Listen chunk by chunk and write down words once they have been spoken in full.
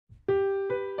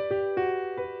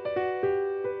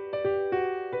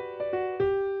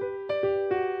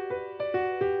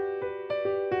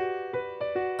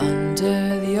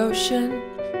under the ocean,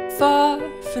 far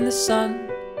from the sun,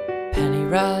 penny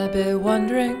rabbit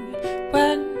wondering,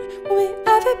 when will we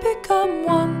ever become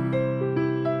one?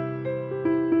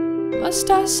 Must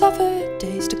I suffer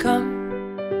days to come?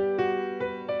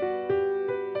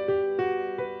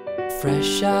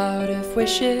 Fresh out of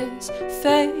wishes,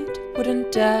 fate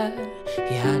wouldn't dare.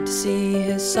 He had to see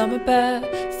his summer bear,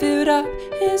 filled up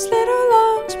his little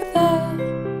lungs with air.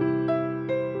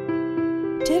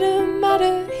 Didn't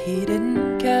matter, he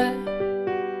didn't care.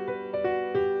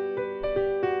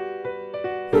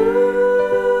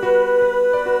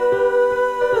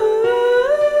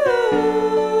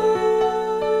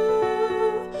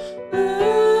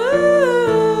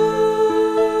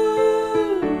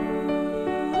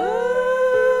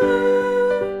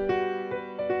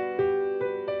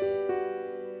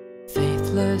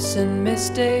 Faithless and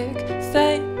mystic,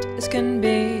 faint as can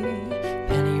be,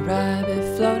 penny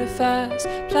rabbit floated fast,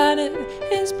 planted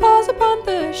his paws upon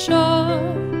the shore.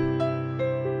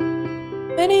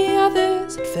 Many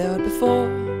others had failed before.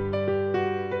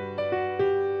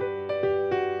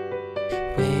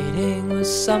 Waiting was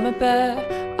summer bear,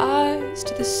 eyes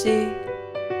to the sea,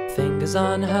 fingers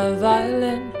on her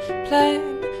violin,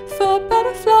 playing for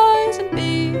butterflies and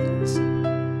bees.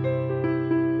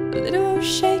 A little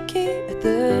shaky at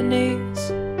the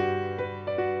knees.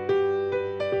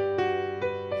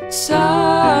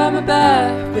 Summer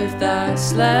bear with that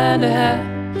slender hair,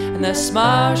 and that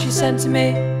smile she sent to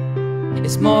me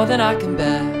is more than I can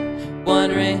bear.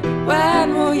 Wondering,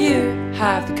 when will you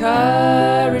have the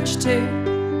courage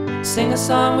to sing a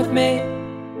song with me?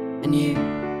 And you,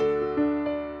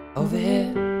 over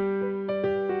here,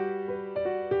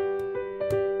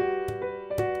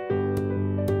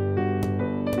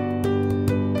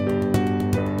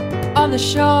 on the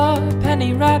shore,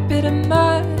 penny rabbit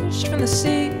emerged from the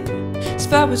sea. His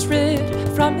fur was ripped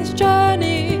from his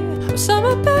journey. Oh,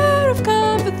 summer bear, I've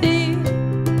come for thee.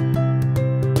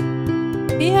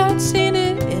 He had seen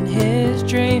it in his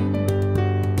dream.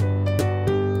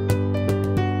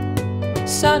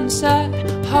 Sunset,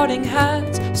 holding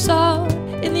hands, salt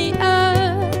in the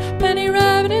air. Penny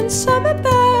rabbit and summer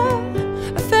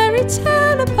bear, a fairy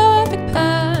tale, a perfect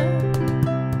pair.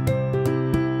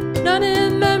 None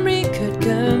in memory could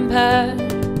compare.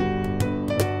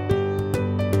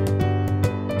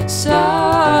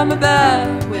 Summer bear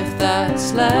with that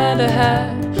slender hair,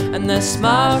 and the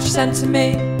smile she sent to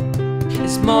me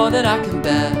is more than I can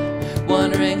bear.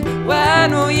 Wondering,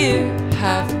 when will you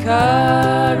have the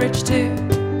courage to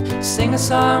sing a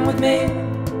song with me?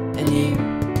 And you,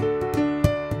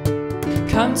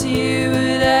 come to you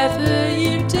whatever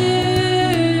you do,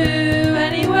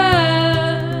 anywhere.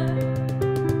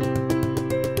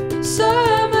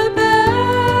 Summer bear,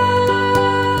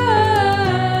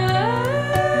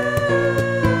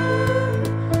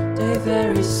 day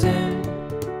very soon.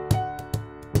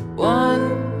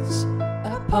 Once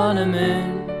upon a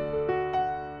moon,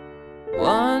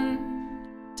 one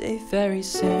day very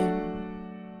soon.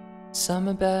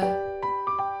 Summer bear.